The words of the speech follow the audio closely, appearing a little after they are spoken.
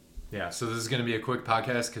Yeah, so this is going to be a quick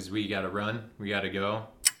podcast because we got to run. We got to go.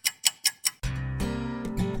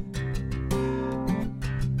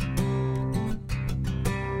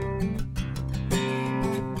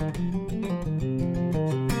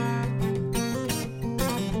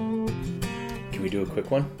 Can we do a quick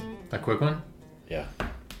one? A quick one? Yeah.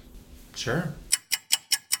 Sure.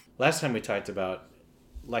 Last time we talked about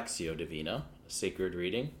Lectio Divina, sacred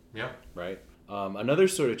reading. Yep. Right? Another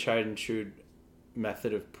sort of tried and true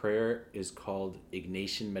method of prayer is called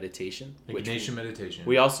Ignatian meditation. Ignatian meditation.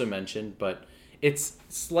 We also mentioned, but it's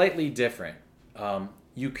slightly different.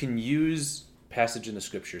 You can use passage in the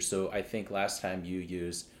scripture. So I think last time you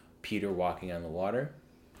used Peter walking on the water.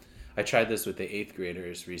 I tried this with the 8th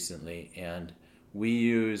graders recently, and we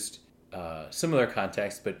used similar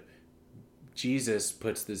context, but Jesus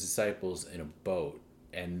puts the disciples in a boat,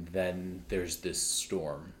 and then there's this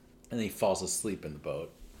storm, and he falls asleep in the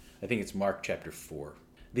boat. I think it's Mark chapter 4.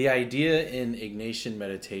 The idea in Ignatian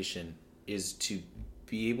meditation is to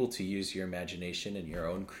be able to use your imagination and your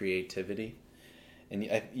own creativity.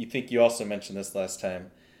 And you think you also mentioned this last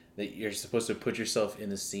time, that you're supposed to put yourself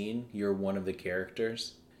in the scene. You're one of the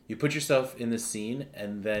characters. You put yourself in the scene,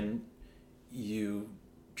 and then you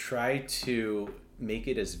try to make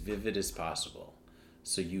it as vivid as possible.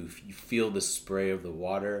 So you feel the spray of the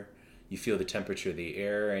water, you feel the temperature of the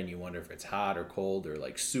air, and you wonder if it's hot or cold or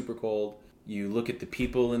like super cold. You look at the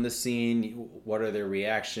people in the scene. What are their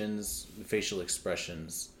reactions, facial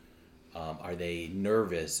expressions? Are they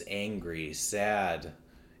nervous, angry, sad,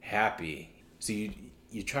 happy? So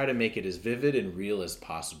you try to make it as vivid and real as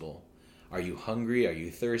possible. Are you hungry? Are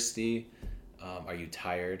you thirsty? Are you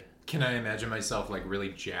tired? Can I imagine myself like really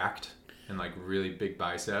jacked and like really big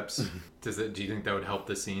biceps? Do you think that would help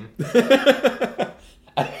the scene?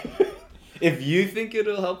 If you think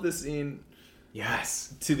it'll help the scene,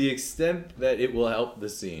 yes. To the extent that it will help the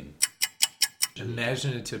scene.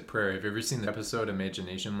 Imaginative prayer. Have you ever seen the episode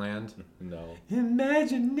Imagination Land? No.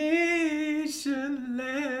 Imagination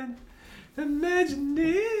Land.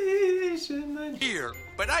 Imagination Land. Here,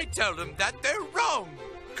 but I tell them that they're wrong.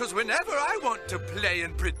 Because whenever I want to play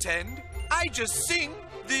and pretend, I just sing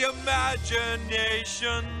the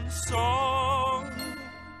imagination song.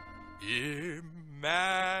 Imagination.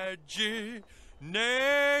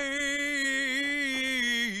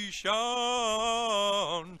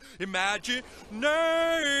 Imagination.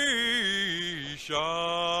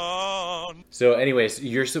 So anyways,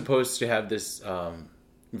 you're supposed to have this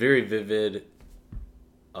very vivid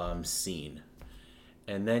scene.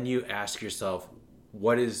 And then you ask yourself,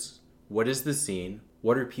 what is the scene?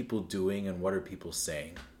 What are people doing and what are people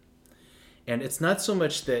saying? And it's not so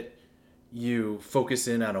much that you focus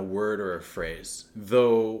in on a word or a phrase,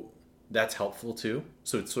 though that's helpful too.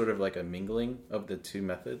 So it's sort of like a mingling of the two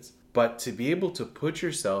methods. But to be able to put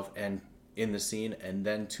yourself in the scene and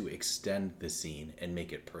then to extend the scene and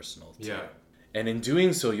make it personal too. Yeah. And in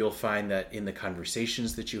doing so, you'll find that in the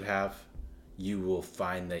conversations that you have, you will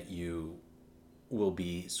find that you will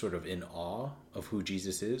be sort of in awe of who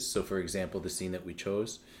Jesus is. So for example, the scene that we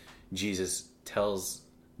chose, Jesus tells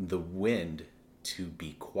the wind to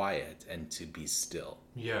be quiet and to be still.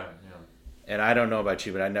 Yeah. And I don't know about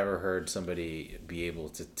you, but I never heard somebody be able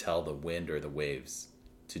to tell the wind or the waves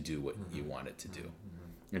to do what you want it to do.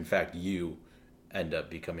 Mm-hmm. In fact, you end up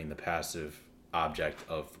becoming the passive object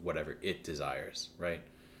of whatever it desires, right?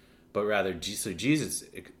 But rather, so Jesus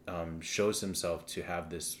shows himself to have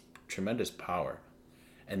this tremendous power,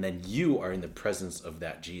 and then you are in the presence of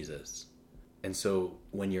that Jesus. And so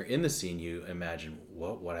when you're in the scene, you imagine,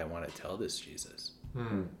 what would I want to tell this Jesus?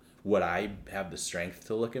 Would I have the strength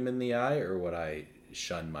to look him in the eye, or would I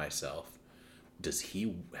shun myself? Does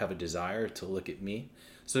he have a desire to look at me?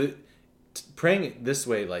 So praying this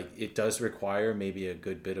way, like, it does require maybe a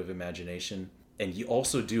good bit of imagination. And you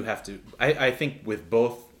also do have to, I think with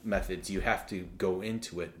both methods, you have to go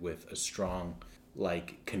into it with a strong,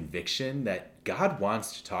 like, conviction that God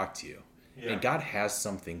wants to talk to you. Yeah. And God has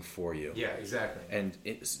something for you. Yeah, exactly. And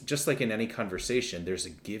it's just like in any conversation, there's a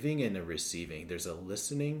giving and a receiving. There's a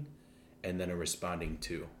listening and then a responding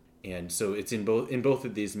to. And so it's in both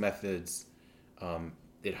of these methods,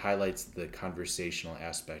 it highlights the conversational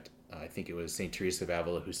aspect. I think it was St. Teresa of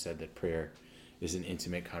Avila who said that prayer is an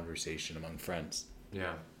intimate conversation among friends.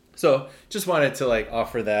 Yeah. So just wanted to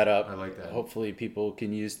offer that up. I like that. Hopefully people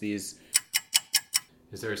can use these.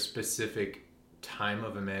 Is there a specific time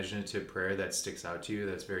of imaginative prayer that sticks out to you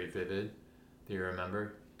that's very vivid that you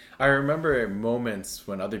remember? I remember moments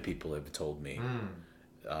when other people have told me.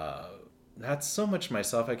 Not so much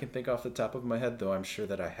myself I can think off the top of my head, though I'm sure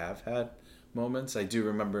that I have had moments. I do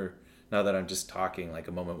remember now that I'm just talking, like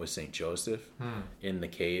a moment with St. Joseph in the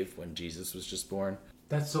cave when Jesus was just born.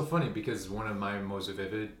 That's so funny because one of my most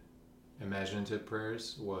vivid imaginative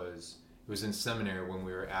prayers was, it was in seminary when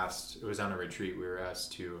we were asked, it was on a retreat, we were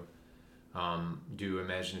asked to do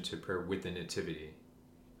imaginative prayer with the Nativity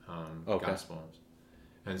Gospels.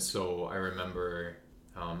 And so I remember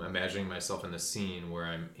imagining myself in the scene where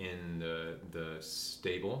I'm in the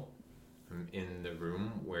stable, I'm in the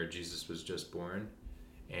room where Jesus was just born,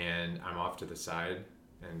 and I'm off to the side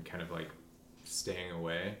and kind of like staying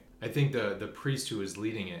away. I think the priest who was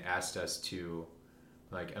leading it asked us to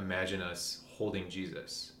like imagine us holding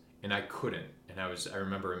Jesus, and I couldn't, and I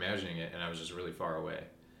remember imagining it, and I was just really far away.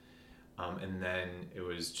 And then it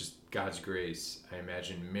was just God's grace. I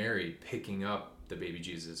imagined Mary picking up the baby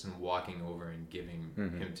Jesus and walking over and giving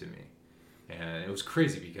him to me. And it was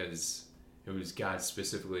crazy because it was God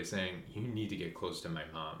specifically saying, you need to get close to my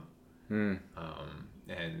mom.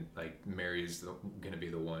 And like Mary's going to be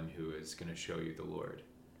the one who is going to show you the Lord.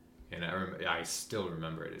 And I still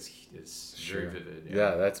remember it. It's very vivid.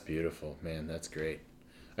 Yeah, that's beautiful, man. That's great.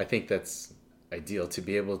 I think that's ideal to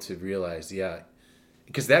be able to realize,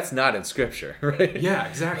 because that's not in Scripture, right? Yeah,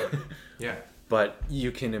 exactly. Yeah. But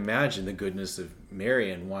you can imagine the goodness of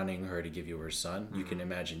Mary and wanting her to give you her son. You can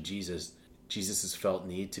imagine Jesus's felt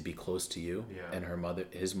need to be close to you, and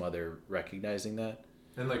his mother recognizing that.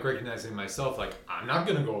 And like recognizing myself, like, I'm not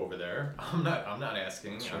going to go over there. I'm not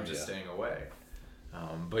asking. Sure, I'm just staying away.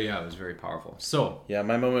 But yeah, it was very powerful. So yeah,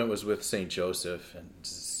 my moment was with St. Joseph, and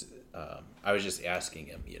I was just asking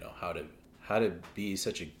him, how to be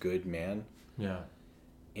such a good man. Yeah.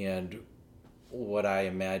 And what I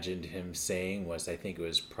imagined him saying was, I think it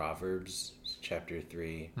was Proverbs chapter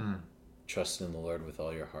 3, trust in the Lord with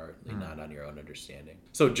all your heart, lean not on your own understanding.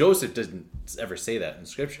 So Joseph doesn't ever say that in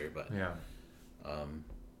Scripture, but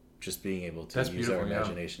just being able to use our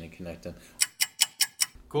imagination and connect them.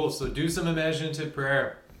 Cool. So do some imaginative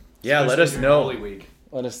prayer. Yeah, let us know. Holy Week.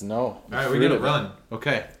 Let us know. All right, we gotta run.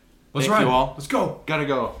 Okay. Let's run. You all. Let's go. Gotta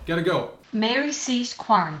go. Mary Seat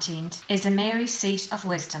Quarantined is a Mary Seat of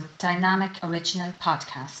Wisdom dynamic original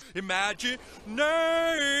podcast. Imagination.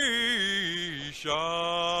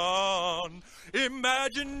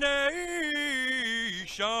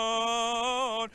 Imagination.